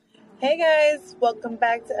Hey guys, welcome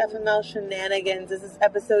back to FML Shenanigans. This is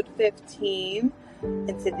episode 15,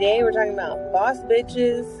 and today we're talking about boss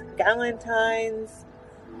bitches, galentines,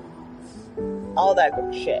 all that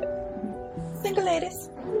good shit. Single ladies.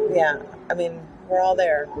 Yeah, I mean, we're all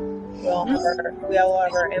there. We all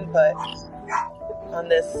have our input on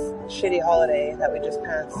this shitty holiday that we just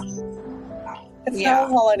passed. It's not a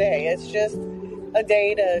holiday. It's just a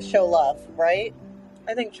day to show love, right?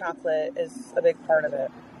 I think chocolate is a big part of it.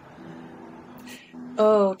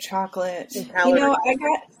 Oh, chocolate. You know, I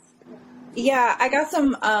got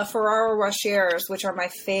some Ferrero Rochers, which are my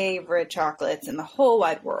favorite chocolates in the whole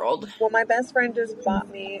wide world. Well, my best friend just bought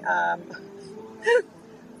me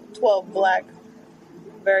 12 black,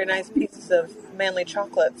 very nice pieces of manly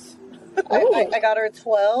chocolates. I got her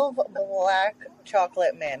 12 black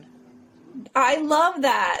chocolate men. I love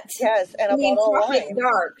that. Yes, and a bottle of wine.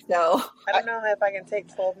 Dark, though. I don't know if I can take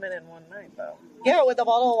 12 men in one night, though. Yeah, with a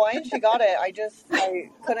bottle of wine, she got it. I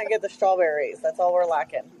couldn't get the strawberries. That's all we're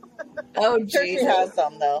lacking. Oh, sure she has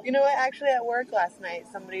some, though. You know what? Actually, at work last night,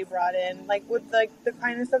 somebody brought in, with the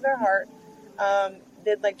kindness of their heart,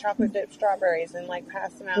 did chocolate dipped strawberries and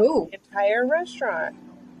passed them out to the entire restaurant.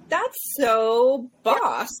 That's so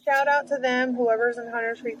boss. Yeah. Shout out to them. Whoever's in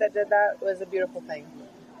Hunter Street that did that was a beautiful thing.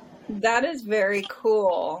 That is very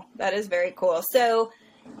cool. So,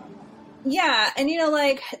 yeah, and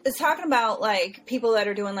it's talking about people that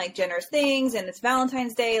are doing generous things, and it's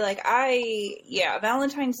Valentine's Day.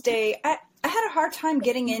 Valentine's Day. I had a hard time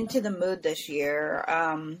getting into the mood this year.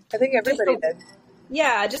 I think everybody did.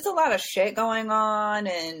 Yeah, just a lot of shit going on,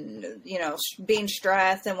 and being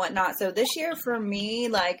stressed and whatnot. So this year for me,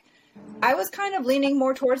 I was kind of leaning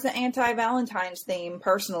more towards the anti-Valentine's theme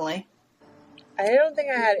personally. I don't think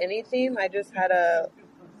I had any theme. I just had a,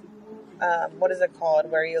 what is it called,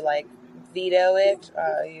 where you veto it,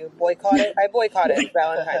 you boycott it. I boycotted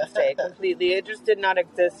Valentine's Day completely. It just did not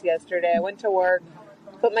exist yesterday. I went to work,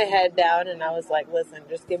 put my head down, and I was like, listen,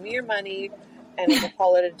 just give me your money and we'll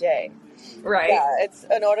call it a day. Right. Yeah, it's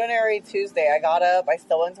an ordinary Tuesday. I got up, I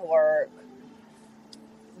still went to work,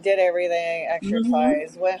 did everything,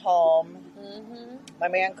 exercised, went home. Mm-hmm. My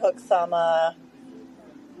man cooked some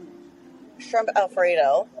shrimp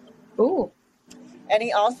Alfredo. Ooh. And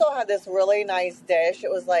he also had this really nice dish. It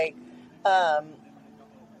was what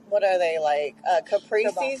are they,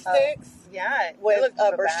 caprese sticks? Yeah. With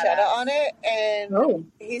a bruschetta on it.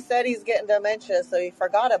 And he said he's getting dementia, so he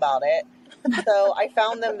forgot about it. So I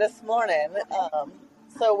found them this morning.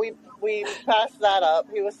 So we passed that up.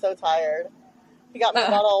 He was so tired. He got me a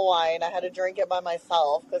bottle of wine. I had to drink it by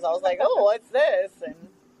myself because I was like, oh, what's this? And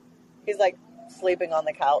he's sleeping on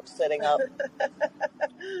the couch, sitting up.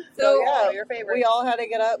 So yeah, your favorite. We all had to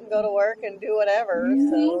get up and go to work and do whatever. Mm-hmm.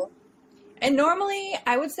 So, and normally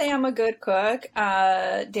I would say I'm a good cook.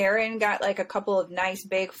 Darren got a couple of nice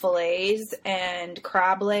big fillets and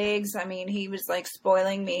crab legs. I mean, he was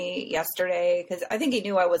spoiling me yesterday because I think he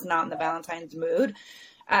knew I was not in the Valentine's mood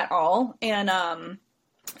at all. And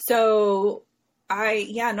so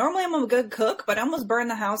normally I'm a good cook, but I almost burned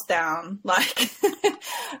the house down.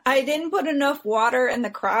 I didn't put enough water in the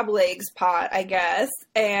crab legs pot, I guess.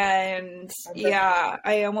 And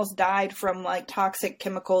I almost died from toxic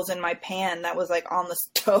chemicals in my pan that was on the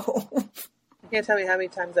stove. You can't tell me how many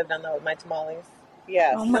times I've done that with my tamales.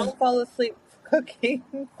 Yes. Don't fall asleep cooking.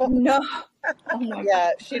 No. Oh my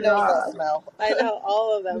God. She knows that smell. I know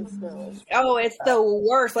all of them smells. Oh, it's the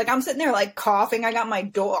worst. I'm sitting there coughing. I got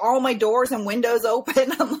all my doors and windows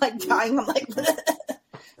open. I'm dying. I'm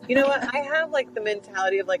You know what? I have the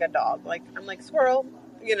mentality of a dog. I'm squirrel,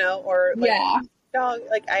 or dog.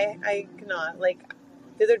 I cannot.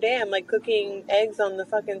 The other day I'm cooking eggs on the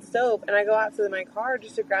fucking stove, and I go out to my car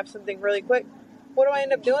just to grab something really quick. What do I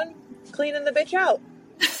end up doing? Cleaning the bitch out.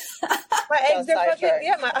 My eggs are fucking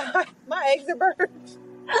my eggs are burned.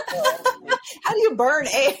 How do you burn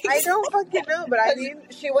eggs? I don't fucking know, but I mean,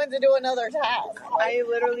 she went to do another task. I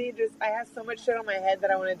literally I have so much shit on my head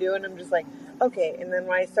that I want to do, and I'm just okay. And then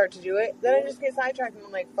when I start to do it, then I just get sidetracked,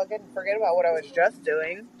 and I'm fucking forget about what I was just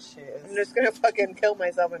doing. Jeez. I'm just gonna fucking kill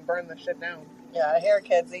myself and burn the shit down. Yeah, here,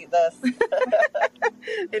 kids, eat this.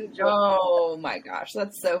 Enjoy. Oh my gosh,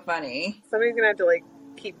 that's so funny. Somebody's gonna have to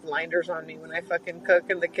keep blinders on me when I fucking cook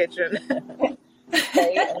in the kitchen.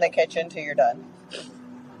 Stay in the kitchen till you're done.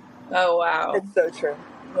 Oh, wow. It's so true.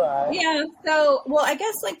 Wow. Yeah. So, I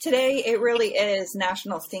guess today it really is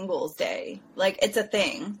National Singles Day. It's a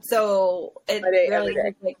thing. So it really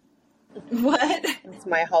is what? It's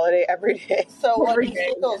my holiday every day. So what do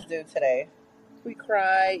singles do today? We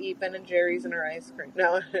cry, eat Ben and Jerry's and our ice cream.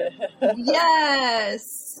 No. Yes.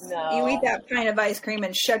 No. You eat that pint of ice cream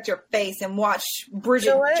and shut your face and watch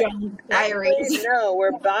Bridget Jones' Diaries. Actually, no,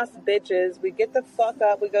 we're boss bitches. We get the fuck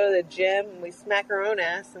up, we go to the gym, and we smack our own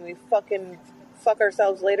ass, and we fucking fuck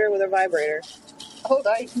ourselves later with a vibrator. Oh,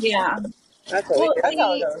 nice. Yeah. That's what That's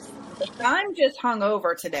how it goes. I'm just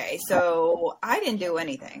hungover today, so I didn't do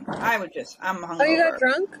anything. I'm hungover. Oh, you got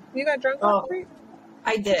drunk? You got drunk last night?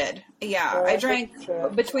 I did. Yeah. Oh, I drank,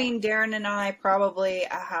 between Darren and I, probably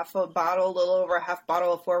a little over a half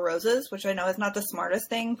bottle of Four Roses, which I know is not the smartest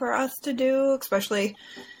thing for us to do, especially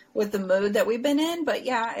with the mood that we've been in. But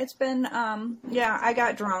yeah, it's been, I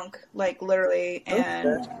got drunk, like literally,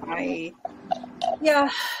 and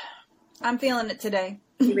I'm feeling it today.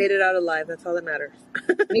 You made it out alive. That's all that matters.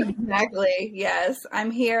 Exactly. Yes.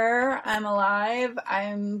 I'm here. I'm alive.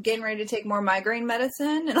 I'm getting ready to take more migraine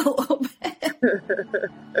medicine in a little bit.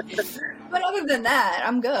 But other than that,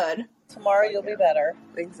 I'm good. Tomorrow you'll be better.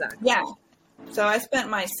 Exactly. Yeah. So I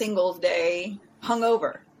spent my singles day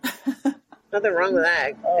hungover. Nothing wrong with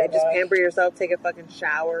that. Just pamper yourself, take a fucking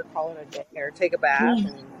shower, call it a day, or take a bath,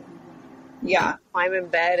 and climb in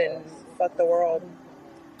bed and fuck the world.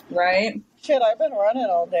 Right? Shit, I've been running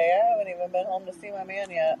all day. I haven't even been home to see my man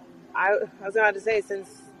yet. I was about to say,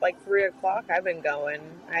 since like 3 o'clock, I've been going.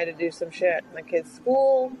 I had to do some shit. My kid's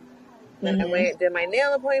school. Then I did my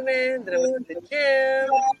nail appointment. Then I went to the gym.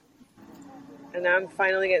 And now I'm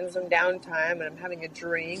finally getting some downtime. And I'm having a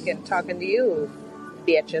drink and talking to you,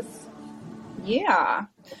 bitches. Yeah.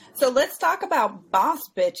 So let's talk about boss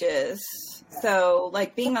bitches. So,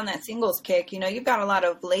 like, being on that singles kick, you've got a lot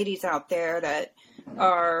of ladies out there that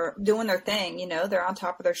are doing their thing, they're on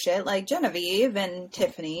top of their shit, like Genevieve and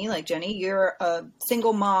Tiffany. Like, Jenny, you're a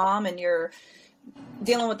single mom and you're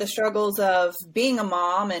dealing with the struggles of being a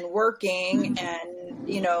mom and working and,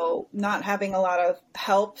 not having a lot of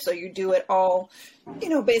help. So you do it all,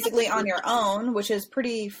 basically on your own, which is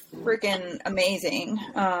pretty freaking amazing.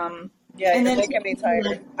 Yeah, and then making me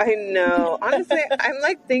tired. I know. Honestly, I'm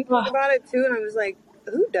like thinking about it too, and I'm just like,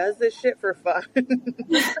 who does this shit for fun? You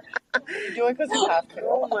do it because you have to.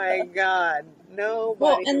 Oh my god, nobody.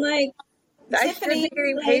 Well, and like I should be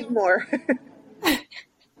getting paid more.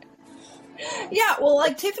 Yeah, well,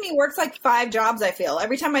 like Tiffany works like 5 jobs. I feel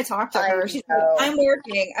every time I talk to her, she's like, "I'm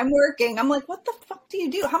working. I'm like, "What the fuck do you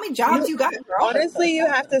do? How many jobs you got, girl?" Honestly, you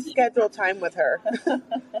have to schedule time with her.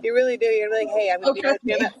 You really do. You're like, "Hey, I'm going to be at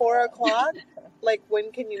the gym at 4 o'clock. Like,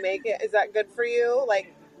 when can you make it? Is that good for you?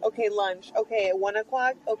 Like, okay, lunch. Okay, at 1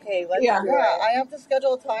 o'clock. Okay, let's do it." Yeah, I have to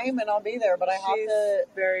schedule time and I'll be there, but I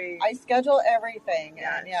schedule everything.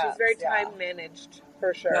 Yeah, she's very time managed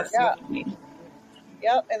for sure. That's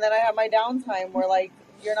Yep, and then I have my downtime where, like,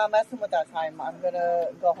 you're not messing with that time. I'm going to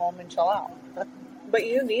go home and chill out. But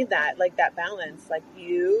you need that, like, that balance. Like,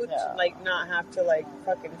 to, like, not have to, like,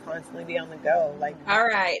 fucking constantly be on the go. Like, all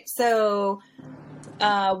right, so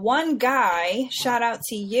one guy, shout out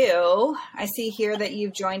to you. I see here that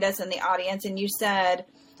you've joined us in the audience, and you said,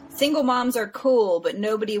 single moms are cool, but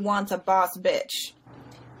nobody wants a boss bitch.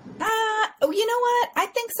 You know what? I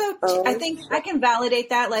think so. I think I can validate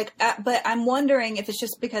that. Like, but I'm wondering if it's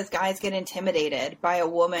just because guys get intimidated by a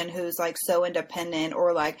woman who's like so independent,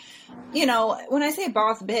 or like, when I say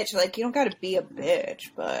boss bitch, like you don't got to be a bitch,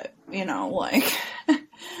 but like,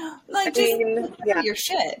 like just do your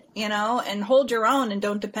shit, and hold your own and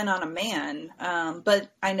don't depend on a man. But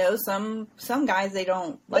I know some guys, they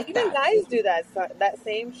don't like even that. Guys do that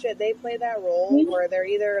same shit. They play that role where they're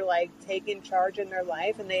either like taking charge in their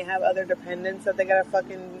life and they have other dependents that they gotta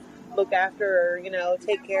fucking look after or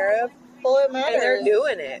take care of. Well, it matters. And they're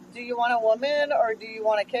doing it. Do you want a woman or do you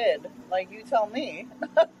want a kid? Like, you tell me.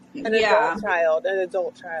 An adult child.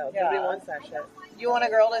 Yeah. Nobody wants that shit. You want a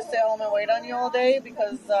girl to sit home and wait on you all day?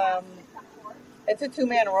 Because it's a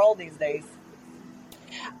 2-man world these days.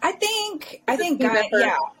 I think guys, I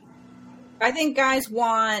think guys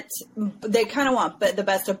they kind of want the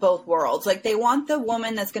best of both worlds. Like, they want the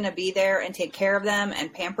woman that's going to be there and take care of them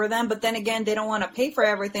and pamper them. But then again, they don't want to pay for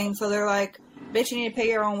everything. So they're like, bitch, you need to pay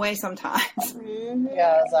your own way sometimes. Mm-hmm.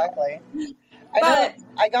 Yeah, exactly.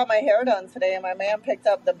 I got my hair done today and my man picked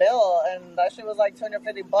up the bill and that shit was like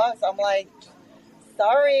 $250. I'm like,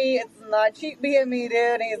 sorry, it's not cheap being me,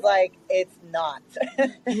 dude. And he's like, it's not.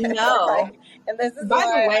 No. Like, and this is By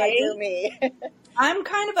why the way, I do me. I'm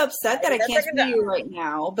kind of upset that I can't see you right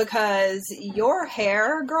now because your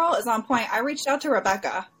hair, girl, is on point. I reached out to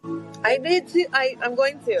Rebecca. I did too. I'm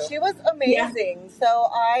going to. She was amazing. Yeah.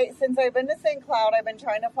 So since I've been to St. Cloud, I've been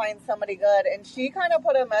trying to find somebody good. And she kind of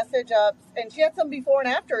put a message up and she had some before and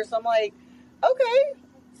after. So I'm like, okay.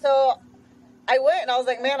 So I went and I was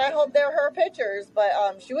like, man, I hope they're her pictures. But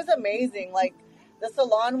she was amazing. Like, the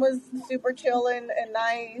salon was super chill and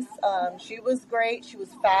nice. She was great. She was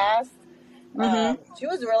fast. She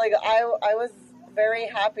was really good. I was very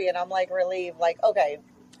happy, and I'm like relieved. Like, okay,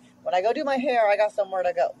 when I go do my hair, I got somewhere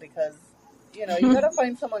to go because, you know, you got to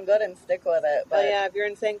find someone good and stick with it. But yeah, if you're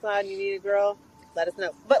in St. Cloud and you need a girl, let us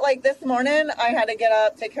know. But like this morning, I had to get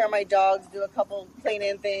up, take care of my dogs, do a couple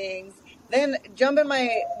cleaning things, then jump in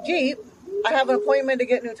my Jeep. I have an appointment to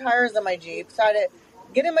get new tires on my Jeep. So I had to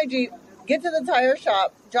get in my Jeep, get to the tire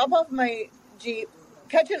shop, drop off my Jeep,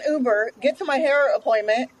 catch an Uber, get to my hair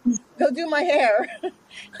appointment, go do my hair,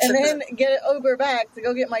 and then get an Uber back to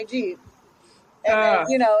go get my Jeep. And then,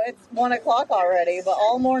 you know, it's 1 o'clock already, but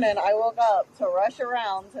all morning I woke up to rush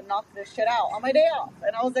around to knock this shit out on my day off,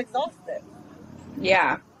 and I was exhausted.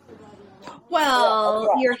 Yeah.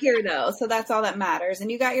 Well, you're here though, so that's all that matters,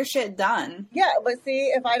 and you got your shit done. Yeah, but see,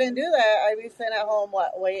 if I didn't do that, I'd be sitting at home,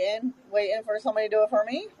 waiting for somebody to do it for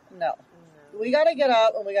me? No. We got to get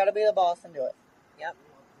up, and we got to be the boss and do it. Yep.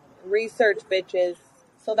 Research, bitches.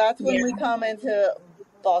 So that's when we come into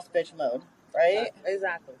boss bitch mode, right?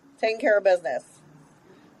 Exactly. Taking care of business.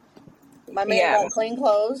 My man got clean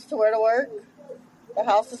clothes to wear to work. The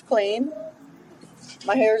house is clean.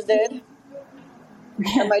 My hair's did.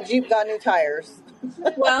 And my Jeep got new tires.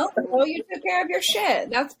 Well, you took care of your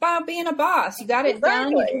shit. That's about being a boss. You got it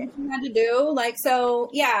done. You did what you had to do. Like, so,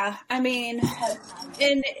 yeah, I mean,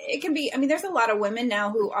 and it can be, I mean, there's a lot of women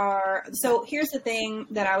now who are, so here's the thing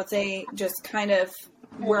that I would say just kind of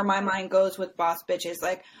where my mind goes with boss bitches.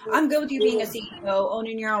 Like, I'm good with you being a CEO,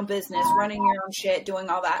 owning your own business, running your own shit, doing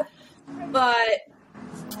all that. But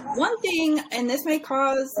one thing, and this may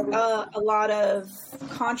cause a lot of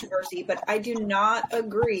controversy, but I do not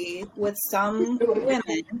agree with some women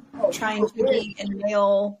trying to be in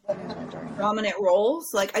male dominant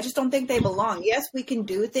roles. Like, I just don't think they belong. Yes, we can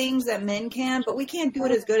do things that men can, but we can't do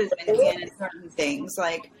it as good as men can in certain things.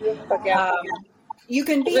 Like, you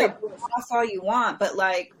can be a boss all you want, but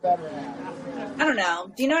like, I don't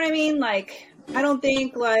know. Do you know what I mean? Like, I don't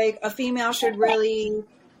think like a female should really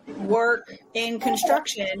work in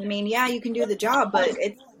construction. I mean, yeah, you can do the job, but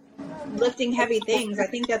it's lifting heavy things. I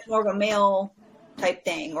think that's more of a male type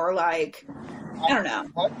thing, or like, I don't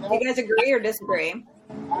know. Do you guys agree or disagree?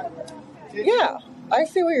 Yeah, I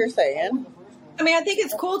see what you're saying. I mean, I think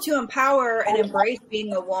it's cool to empower and embrace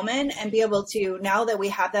being a woman and be able to, now that we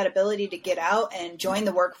have that ability to get out and join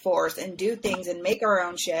the workforce and do things and make our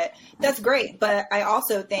own shit, that's great. But I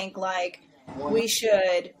also think like we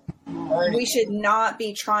should not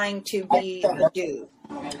be trying to be a dude.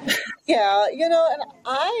 Yeah, you know, and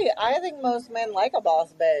I think most men like a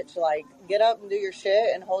boss bitch. Like, get up and do your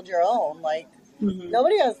shit and hold your own. Like,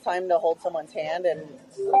 nobody has time to hold someone's hand and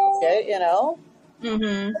shit, you know?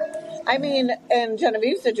 I mean, in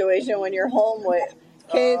Genevieve's situation, when you're home with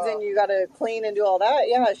kids and you got to clean and do all that,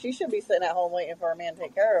 yeah, she should be sitting at home waiting for a man to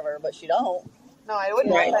take care of her, but she don't. No, I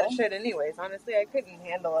wouldn't do that shit anyways. Honestly, I couldn't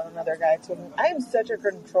handle another guy. I am such a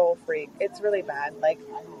control freak. It's really bad. Like,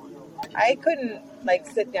 I couldn't, like,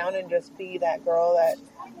 sit down and just be that girl that...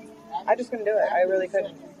 I just couldn't do it. I really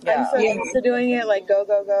couldn't. Yeah. I'm so used to doing it, like, go,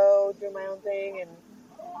 do my own thing, and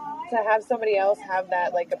to have somebody else have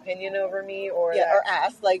that, like, opinion over me, or... Yeah, or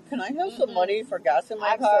ask, like, can I have some money for gas in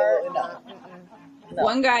my car? No.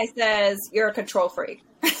 One guy says, you're a control freak.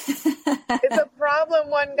 It's a problem,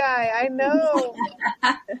 one guy. I know.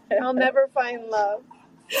 I'll never find love.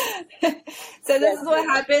 So this is what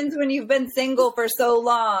happens when you've been single for so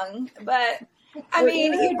long. But, I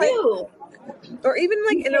mean, you do. Or even,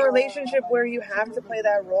 like, in a relationship where you have to play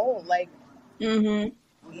that role. Like, you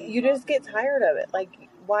just get tired of it. Like,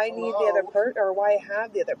 why need the other person, or why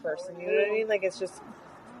have the other person? You know what I mean? Like, it's just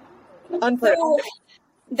unpredictable. So,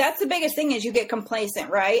 that's the biggest thing is you get complacent,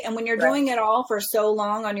 right? And when you're doing it all for so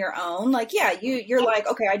long on your own, like, yeah, you're like,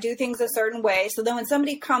 okay, I do things a certain way. So then when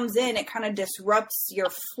somebody comes in, it kind of disrupts your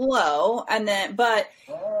flow. And then, but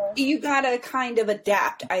you got to kind of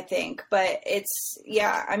adapt, I think. But it's,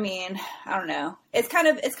 yeah, I mean, I don't know. It's kind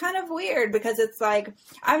of weird because it's like,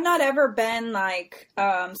 I've not ever been like,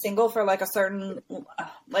 single for like a certain,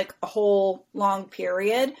 like a whole long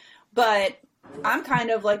period, but I'm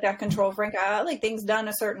kind of like that control freak. I like things done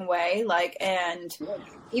a certain way, like, and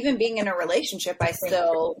even being in a relationship, I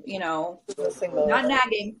still, you know, not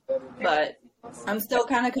nagging, but I'm still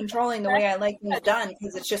kind of controlling the way I like things done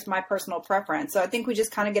because it's just my personal preference. So I think we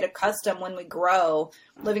just kind of get accustomed when we grow,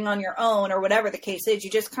 living on your own or whatever the case is.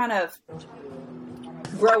 You just kind of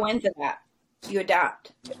grow into that. You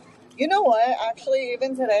adapt. You know what? Actually,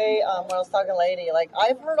 even today, when I was talking to Lady, like,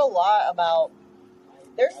 I've heard a lot about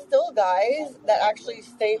there's still guys that actually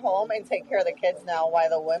stay home and take care of the kids now while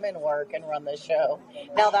the women work and run the show.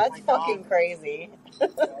 Now that's fucking crazy.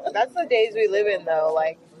 That's the days we live in, though.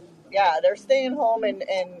 Like, yeah, they're staying home and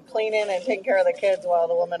cleaning and taking care of the kids while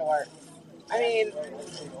the women work. I mean,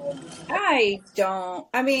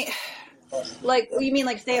 like, you mean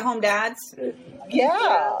like stay-at-home dads?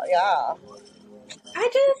 Yeah.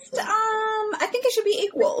 I think it should be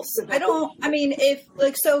equals. If,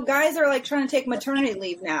 like, so guys are, like, trying to take maternity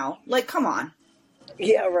leave now. Like, come on.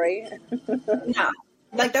 Yeah, right? No.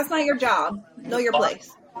 Like, that's not your job. Know your place.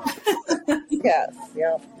 Yes,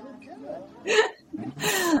 yeah.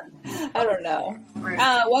 I don't know.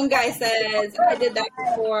 One guy says, I did that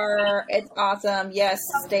before. It's awesome. Yes,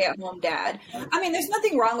 stay-at-home dad. I mean, there's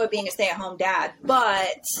nothing wrong with being a stay-at-home dad,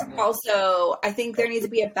 but also I think there needs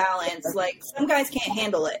to be a balance. Like, some guys can't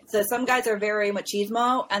handle it. So some guys are very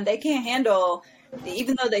machismo, and they can't handle,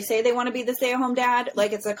 even though they say they want to be the stay-at-home dad,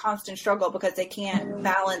 like, it's a constant struggle because they can't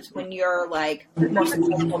balance when you're, like, more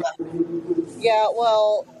successful. Yeah,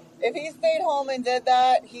 well, if he stayed home and did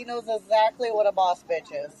that, he knows exactly what a boss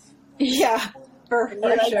bitch is. Yeah, for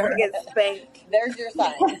sure. Get spanked. There's your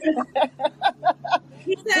sign.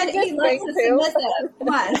 He said he likes it submissive. Come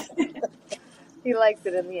on. He likes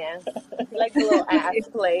it in the ass. He likes a little ass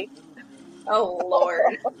play. Oh,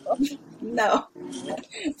 Lord. No.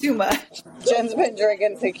 Too much. Jen's been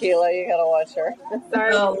drinking tequila. You gotta watch her.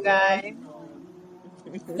 Sorry, guy.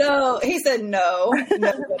 So he said no.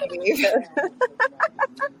 No, baby.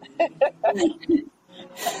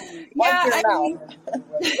 Watch your mouth.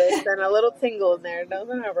 Listen, a little tingle in there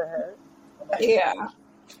doesn't ever hurt. Yeah.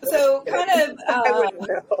 So kind of I wouldn't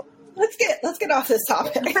know. let's get off this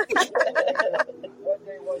topic.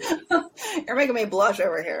 You're making me blush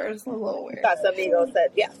over here. It's a little weird. Casamigo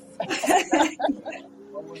said yes.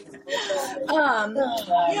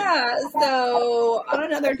 Yeah, so on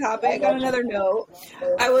another topic, on another note,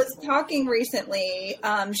 I was talking recently,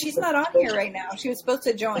 she's not on here right now. She was supposed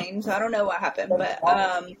to join, so I don't know what happened, but,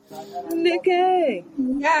 Nikki.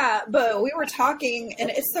 yeah, but we were talking,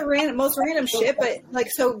 and it's the most random shit, but, like,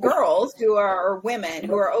 so girls who are women,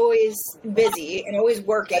 who are always busy and always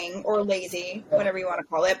working, or lazy, whatever you want to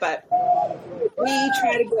call it, but we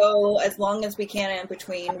try to go as long as we can in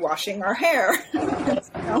between washing our hair.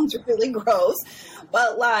 Sounds really gross,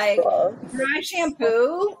 but like dry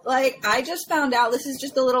shampoo, like I just found out, this is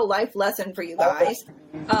just a little life lesson for you guys.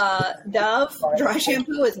 Dove dry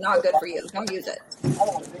shampoo is not good for you. Don't use it.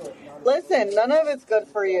 Listen, none of it's good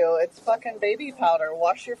for you. It's fucking baby powder.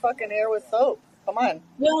 Wash your fucking hair with soap. Come on.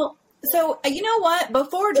 Well, so you know what?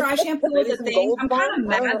 Before dry shampoo was a thing, I'm kind of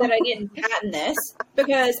mad that I didn't patent this,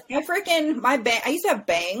 because I used to have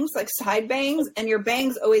bangs, like side bangs, and your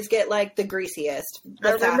bangs always get like the greasiest.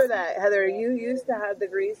 I remember that, Heather. You used to have the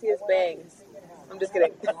greasiest bangs. I'm just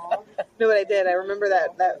kidding. No, but I did. I remember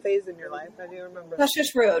that phase in your life. I do remember. That's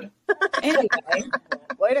just rude. Anyway.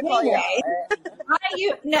 Way to call you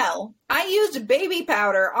out. I used baby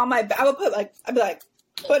powder on my. I'd be like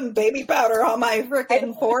putting baby powder on my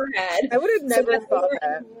freaking forehead. I would have never thought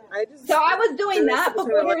that. I was doing that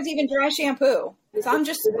before there was even dry shampoo. So I'm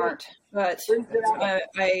just smart, but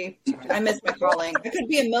I miss my calling. I could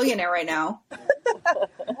be a millionaire right now.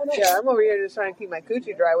 Yeah, I'm over here just trying to keep my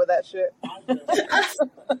coochie dry with that shit.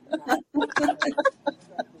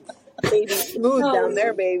 Baby smooth down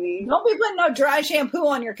there, baby. Don't be putting no dry shampoo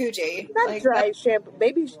on your coochie. Not dry shampoo,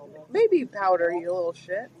 baby powder, you little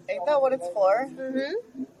shit. Ain't that what it's for?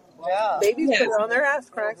 Mm-hmm. Yeah. Babies put it on their ass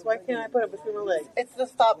cracks. Why can't I put it between my legs? It's to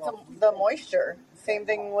stop the moisture. Same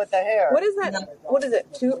thing with the hair. What is that? What is it?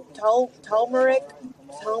 Turmeric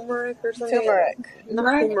or something? Turmeric. Not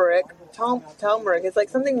turmeric. Turmeric. It's like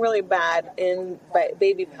something really bad in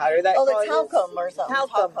baby powder. That the talcum or something.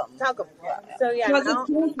 Talcum. Yeah. So yeah, now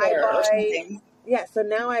I buy. Yeah, so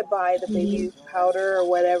now I buy the baby powder or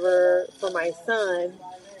whatever for my son,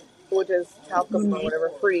 which is talcum or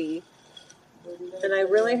whatever free. And I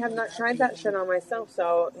really have not tried that shit on myself,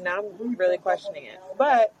 so now I'm really questioning it.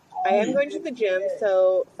 But I am going to the gym,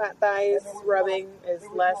 so fat thighs rubbing is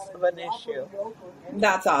less of an issue.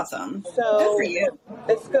 That's awesome. So good for you.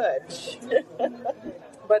 It's good.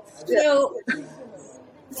 But still.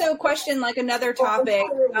 So question, like another topic,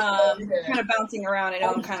 kind of bouncing around. I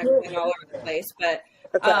know I'm kind of going all over the place, but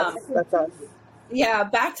that's us. Yeah,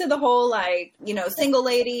 back to the whole, like, you know, single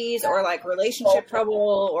ladies or like relationship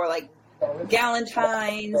trouble or like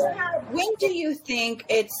Galentines. When do you think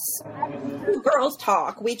girls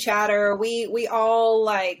talk, we chatter, we all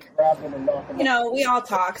like, you know, we all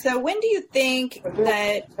talk. So when do you think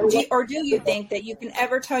that, do you think that you can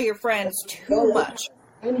ever tell your friends too much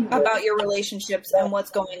about your relationships and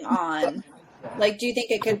what's going on? Like, do you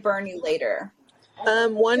think it could burn you later?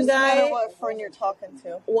 One guy. What friend you're talking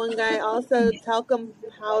to? One guy also talcum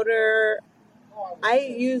powder. I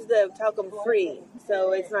use the talcum free,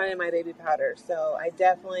 so it's not in my baby powder. So I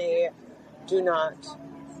definitely do not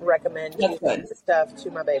recommend using stuff to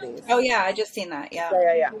my babies. Oh yeah, I just seen that. Yeah.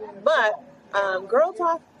 Yeah. But girl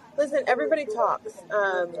talk. Listen, everybody talks.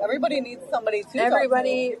 Everybody needs somebody to.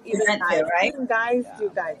 Everybody, talk to. even guys, right? Even guys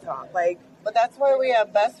do guy talk. Like, but that's why we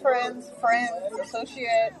have best friends,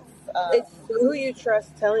 associates. It's who you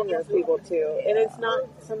trust telling those people to, and it's not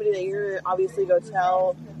somebody that you're gonna obviously go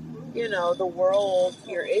tell, the world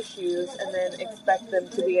your issues and then expect them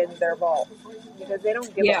to be in their vault because they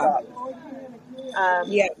don't give a fuck.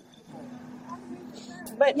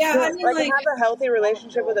 But yeah, I mean, like have a healthy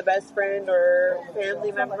relationship with a best friend or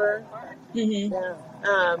family member,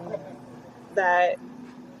 that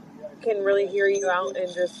can really hear you out and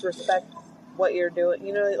just respect what you're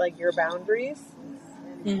doing. Like your boundaries.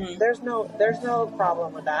 Mm-hmm. There's no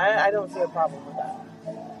problem with that. I don't see a problem with that.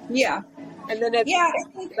 Yeah. And then if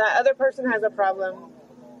that other person has a problem,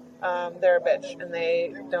 they're a bitch and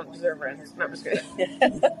they don't deserve friends. No, I'm just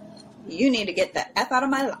kidding. You need to get the F out of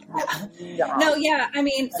my life. No, yeah. I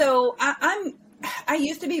mean, so I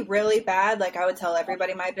used to be really bad. Like I would tell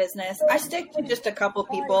everybody my business. I stick to just a couple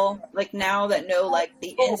people like now that know like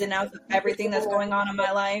the ins and outs of everything that's going on in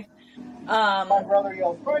my life. But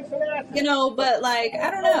like,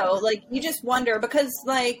 I don't know, like you just wonder because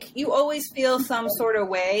like you always feel some sort of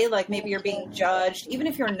way, like maybe you're being judged, even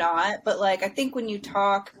if you're not. But like, I think when you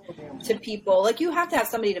talk to people, like you have to have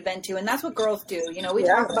somebody to vent to. And that's what girls do. We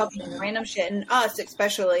talk about random shit, and us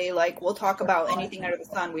especially, like we'll talk about anything under the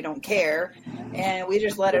sun. We don't care. And we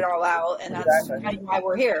just let it all out. And that's kind of why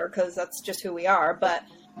we're here. Cause that's just who we are. But,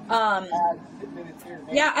 yeah,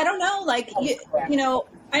 I don't know. Like,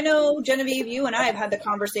 I know, Genevieve, you and I have had the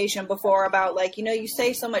conversation before about, like, you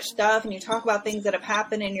say so much stuff and you talk about things that have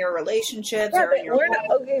happened in your relationships. Yeah, or in your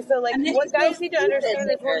okay, so, like, what guys need to understand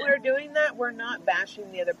is when we're doing that, we're not bashing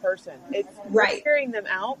the other person. It's we're hearing them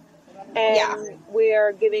out, and we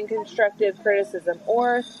are giving constructive criticism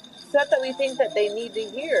or stuff that we think that they need to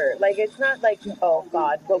hear. Like, it's not like, oh,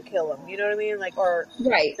 God, go kill them. You know what I mean? Like, or,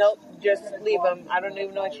 nope, just leave them. I don't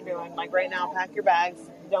even know what you're doing. Like, right now, pack your bags.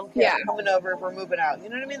 Don't care. I'm coming over. We're moving out. You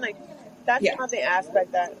know what I mean? Like, that's not the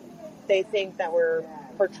aspect that they think that we're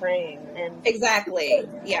portraying. And exactly.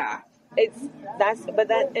 Yeah. But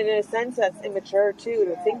that in a sense that's immature too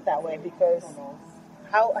to think that way because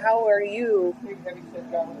how are you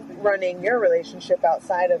running your relationship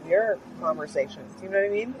outside of your conversations? You know what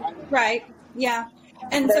I mean? Right. Yeah.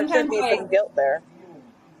 And there sometimes should be some guilt there.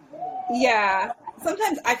 Yeah.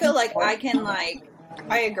 Sometimes I feel like I can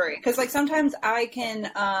I agree. Because, like, sometimes I can,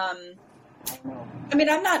 I'm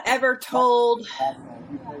not ever told,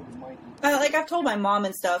 like, I've told my mom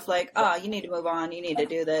and stuff, like, oh, you need to move on, you need to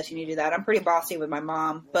do this, you need to do that. I'm pretty bossy with my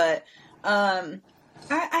mom, but, I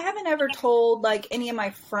haven't ever told, like, any of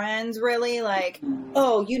my friends, really, like,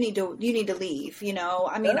 oh, you need to leave,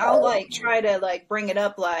 I'll, like, try to, like, bring it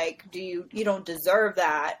up, like, you don't deserve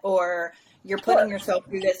that, or you're putting yourself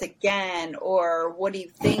through this again, or what are you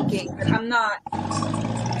thinking? But I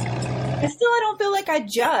don't feel like I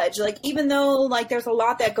judge, like, even though, like, there's a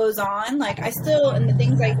lot that goes on, like, I still, and the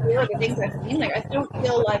things I hear, the things I've seen, like, I don't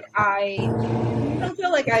feel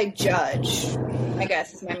like I judge, I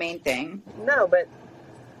guess, is my main thing. No, but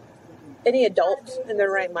any adult in their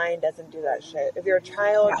right mind doesn't do that shit. If you're a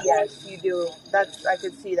child, yes, you do. I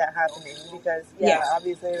could see that happening, because,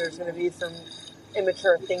 obviously there's going to be some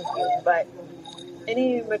immature thinking, but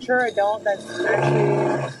any mature adult that's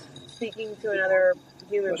actually speaking to another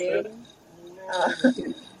human being,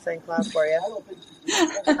 St. Claus for you,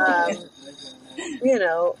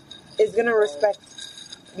 is going to respect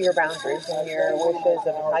your boundaries and your wishes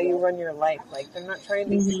and how you run your life. Like, they're not trying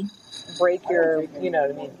to break your,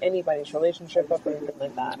 anybody's relationship up or anything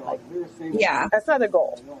like that. Like, that's not the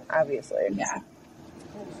goal, obviously.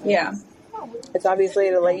 Yeah. It's obviously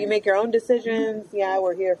to let you make your own decisions. Yeah,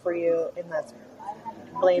 we're here for you, and that's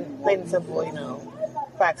plain and simple,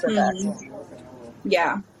 facts are facts.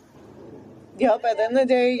 Yeah. Yep, at the end of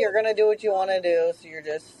the day, you're going to do what you want to do, so you're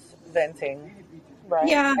just venting. Right.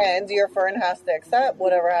 Yeah. And your friend has to accept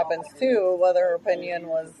whatever happens too, whether her opinion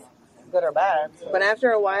was good or bad. So. But after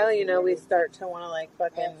a while, we start to want to, like,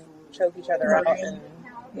 fucking choke each other out. And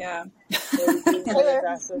what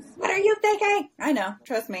are you thinking? I know.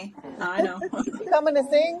 Trust me. I know. You coming to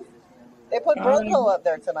sing? They put Bro Code up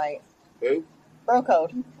there tonight. Who? Bro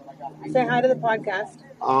Code. Say hi to the podcast.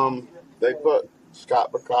 They put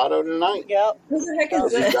Scott Mercado tonight. Yep. Who the heck is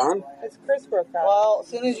Is he this? done? It's Chris Brooks. Well, as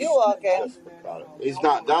soon as you walk in. Chris Mercado. He's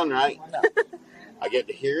not done, right? No. I get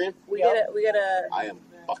to hear him. We gotta. I am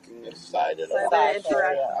fucking excited. So about they're it.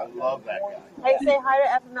 interacting. I love that guy. Hey, say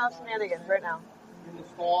hi to FML Shenanigans right now.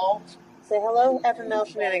 Say hello, FML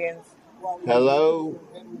Shenanigans. Hello,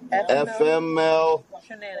 FML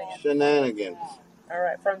Shenanigans. Shenanigans All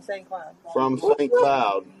right, from St. Cloud. from St.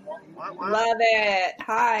 Cloud. Love it.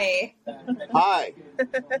 Hi. Hi.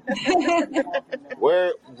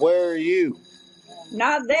 Where are you?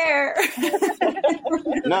 Not there.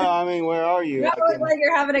 No, I mean, where are you? You look like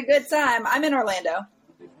you're having a good time. I'm in Orlando.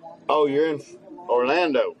 Oh, you're in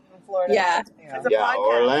Orlando. From Florida. Yeah. It's a Yeah, podcast.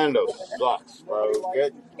 Orlando sucks, bro.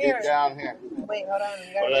 Get down here. Wait, hold on.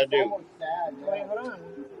 What did I do? Wait, hold on.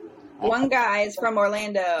 One guy is from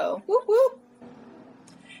Orlando. Whoop whoop.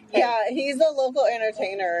 Yeah, he's a local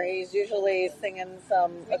entertainer. He's usually singing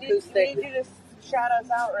some acoustic We need you to shout us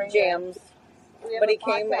out right here. jams. We have But a he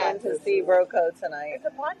came in podcast. to see Broco tonight. It's a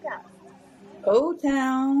podcast.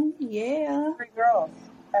 O-Town. Yeah. Three girls.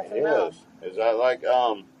 FML. Yes. Is that like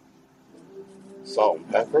salt and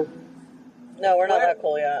pepper? No, we're not that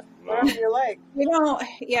cool yet. No. Whatever you like. We don't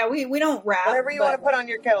rap. Whatever you want to put on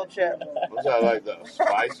your kettle chip. What's that like? The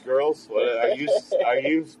Spice Girls? What are you?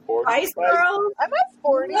 Sporty Spice Girls? I'm not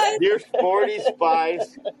sporty. What? You're Sporty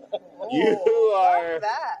Spice. You are. What's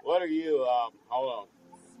that? What are you? Hold on.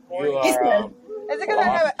 Sporty. You are. Is it because I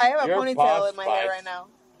have a You're ponytail Posh in my hair Spice. right now?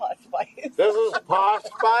 Hot spice. This is Posh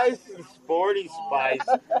Spice and Sporty Spice.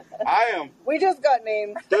 I am, We just got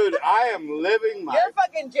named. dude. I am living my. You're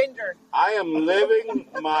fucking ginger. I am living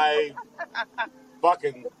my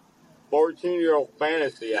fucking 14-year-old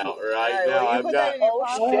fantasy out right Alright, now. well, you I've put got that in your Oh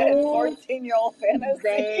pocket. shit, 14-year-old fantasy.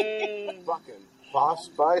 Dang. fucking Posh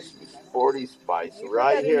Spice and Sporty Spice You put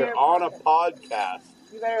right that in here your on a pocket. podcast.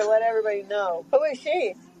 You better let everybody know. Who is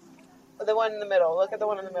she? The one in the middle. Look at the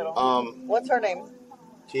one in the middle. What's her name?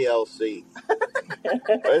 TLC.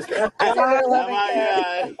 Yeah. Left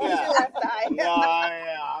eye.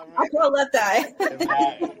 I will left eye.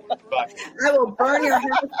 I will burn your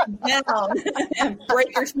house down and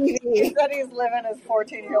break your He TV. said he's living his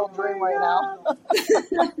 14-year-old dream right now.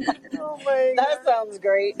 Oh my That sounds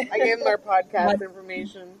great. I gave him our podcast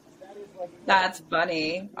information. That's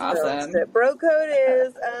funny. Awesome. Bro Code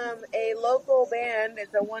is a local band.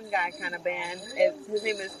 It's a one guy kind of band. His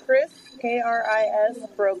name is Chris, Kris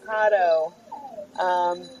Brocado.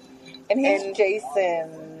 And he's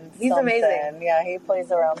Jason. He's something. amazing. Yeah, he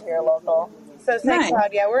plays around here local. So St. Nice. Cloud,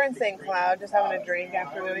 yeah, we're in St. Cloud, just having a drink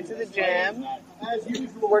after we went to the gym.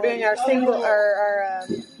 We're doing our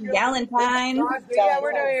Galentine. yeah,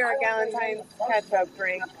 we're doing our Galentine catch-up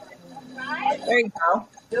drink. There you go.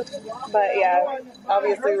 But yeah,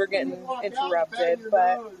 obviously we're getting interrupted,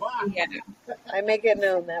 but Yeah. I make it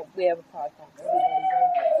known that we have a podcast.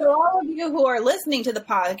 For all of you who are listening to the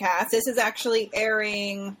podcast, this is actually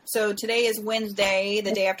airing. So today is Wednesday,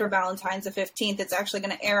 the day after Valentine's the 15th. It's actually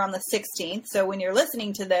going to air on the 16th. So when you're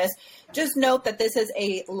listening to this, just note that this is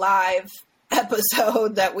a live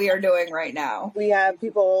episode that we are doing right now. We have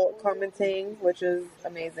people commenting, which is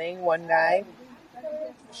amazing. One guy.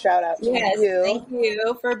 Shout out to Yes, you. thank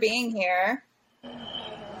you for being here.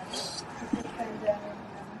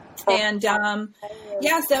 And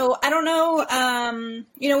yeah, so I don't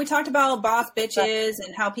know. We talked about boss bitches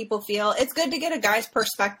and how people feel. It's good to get a guy's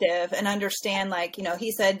perspective and understand, like,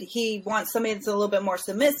 he said he wants somebody that's a little bit more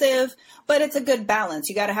submissive, but it's a good balance.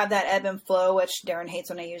 You got to have that ebb and flow, which Darren hates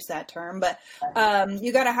when I use that term, but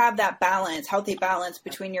you got to have that balance, healthy balance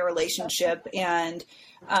between your relationship. And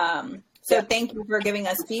so thank you for giving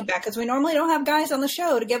us feedback, because we normally don't have guys on the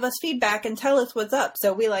show to give us feedback and tell us what's up.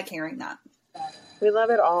 So we like hearing that. We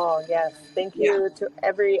love it all. Yes. Thank you to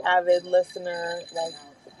every avid listener. Like,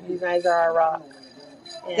 you guys are our rock.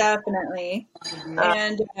 And, Definitely.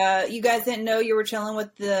 And you guys didn't know you were chilling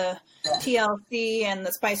with the TLC and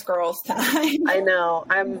the Spice Girls tonight. I know.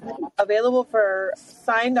 I'm available for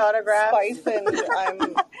signed autographs. Spice and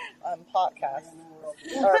I'm podcast.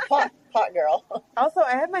 Or pot girl. Also,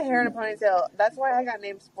 I had my hair in a ponytail. That's why I got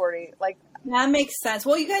named Sporty. Like, That makes sense.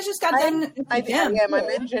 Well, you guys just got done at the gym. Yeah, I'm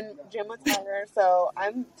in gym with Tyler, so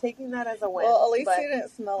I'm taking that as a win. Well, at least you didn't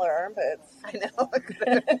smell her armpits. I know.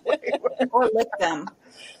 Or lick them.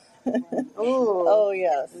 Ooh. Oh,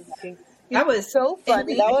 yes. That was so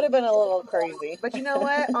funny. That would have been a little crazy. But you know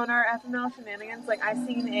what? On our FML Shenanigans, like, I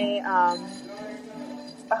seen a,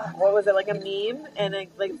 what was it, like a meme, and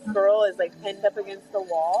this girl is, like, pinned up against the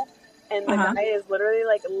wall, and the guy is literally,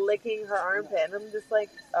 like, licking her armpit, and I'm just like,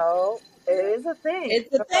 oh, it is a thing.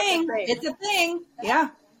 It's a thing. It's a thing. Yeah.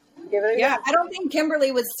 Give it a Yeah, I don't think Kimber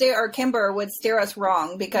would steer us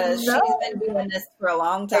wrong because she's been doing this for a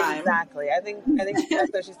long time. Exactly. I think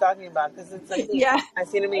that's what she's talking about because it's like I've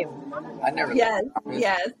seen a meme. I never.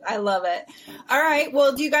 Yes, I love it. All right.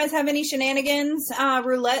 Well, do you guys have any shenanigans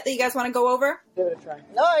roulette that you guys want to go over? Give it a try.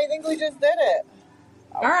 No, I think we just did it.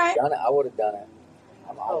 All right. I would have done it.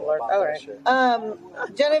 Lord. All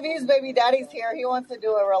right. Genevieve's baby daddy's here. He wants to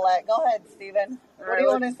do a roulette. Go ahead, Steven. What do you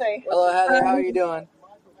want to say? Hello, Heather. How are you doing?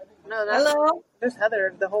 No, hello. There's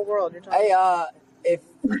Heather. The whole world. You're talking. Hey,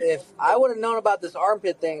 if I would have known about this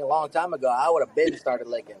armpit thing a long time ago, I would have been started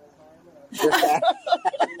licking.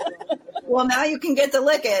 Well, now you can get to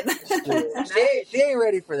licking. She ain't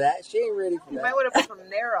ready for that. She ain't ready for that. You might would have put some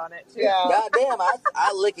nair on it too. Yeah. Goddamn,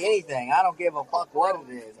 I lick anything. I don't give a fuck what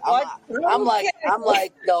it is. I'm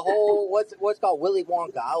like the whole what's called Willy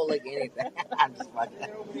Wonka. I will lick anything. I'm just like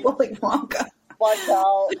Willy Wonka. Watch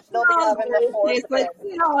out. They'll be having the fourth kid.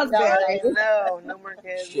 No more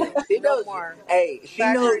kids. She knows. More. Hey, she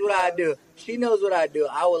knows what I do. She knows what I do.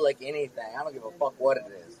 I will lick anything. I don't give a fuck what it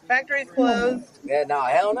is. Factory's closed. Yeah, no,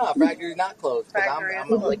 hell no. Factory's not closed. I'm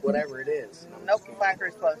gonna lick whatever it is. Nope,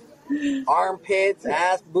 factory's closed. Armpits,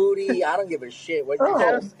 ass, booty. I don't give a shit. What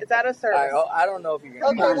it's out of service. I don't know if you're gonna.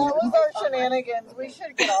 Okay, that was our shenanigans. We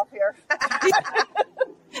should get off here.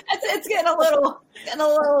 It's getting a little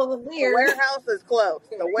weird. The warehouse is closed.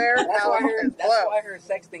 The warehouse is closed. That's why her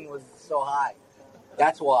sexting was so high.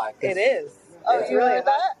 That's why. It is. Oh, you heard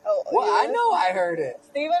that? Oh, well, I know I heard it.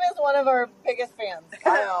 Steven is one of our biggest fans.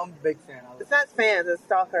 I am a big fan of it. It's not fans, it's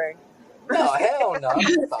stalkering. No, hell no. I'm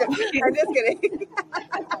just kidding.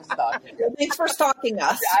 I'm stalking. Thanks for stalking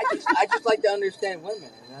us. I just like to understand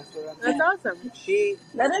women, and that's what I'm saying. That's awesome.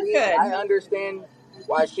 That is good. I understand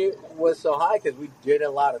why she was so high because we did a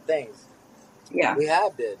lot of things. Yeah. We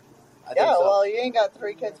have did. I think so. Well, you ain't got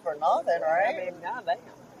 3 kids for nothing, right? I mean, goddamn.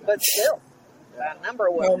 But still, that number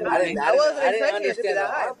was. I didn't understand the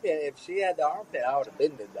armpit. If she had the armpit, I would have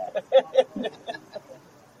been did that.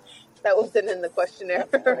 That wasn't in the questionnaire.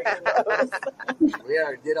 We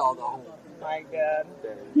already did all the homework. My God.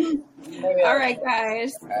 All right,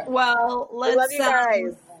 guys. Well, let's love you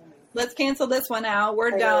guys. Let's cancel this one out.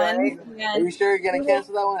 We're done. Right? Are you sure you're gonna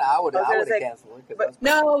cancel that one? I would have canceled it.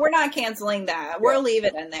 No, we're not canceling that. We'll leave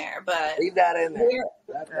it in there. But leave that in there.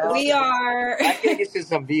 We are. I think it's just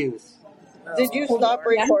some views. Did you stop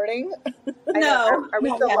recording? No. Are we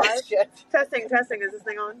still live? Testing. Is this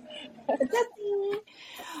thing on?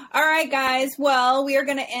 All right, guys. Well, we are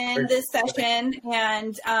going to end this session,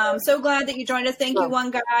 and so glad that you joined us. Thank you, one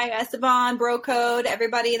guy, Esteban, Bro Code,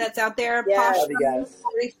 everybody that's out there. Yeah, love you guys.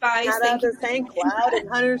 Spice. Shout out to St. Cloud and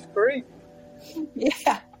Hunter's Creek.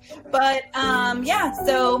 Yeah, but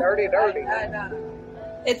so dirty.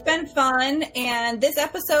 It's been fun, and this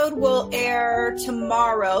episode will air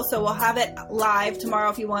tomorrow, so we'll have it live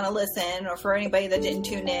tomorrow if you want to listen, or for anybody that didn't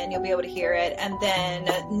tune in, you'll be able to hear it. And then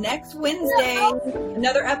next Wednesday,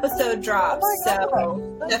 another episode drops,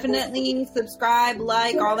 so definitely subscribe,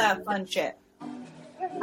 like, all that fun shit.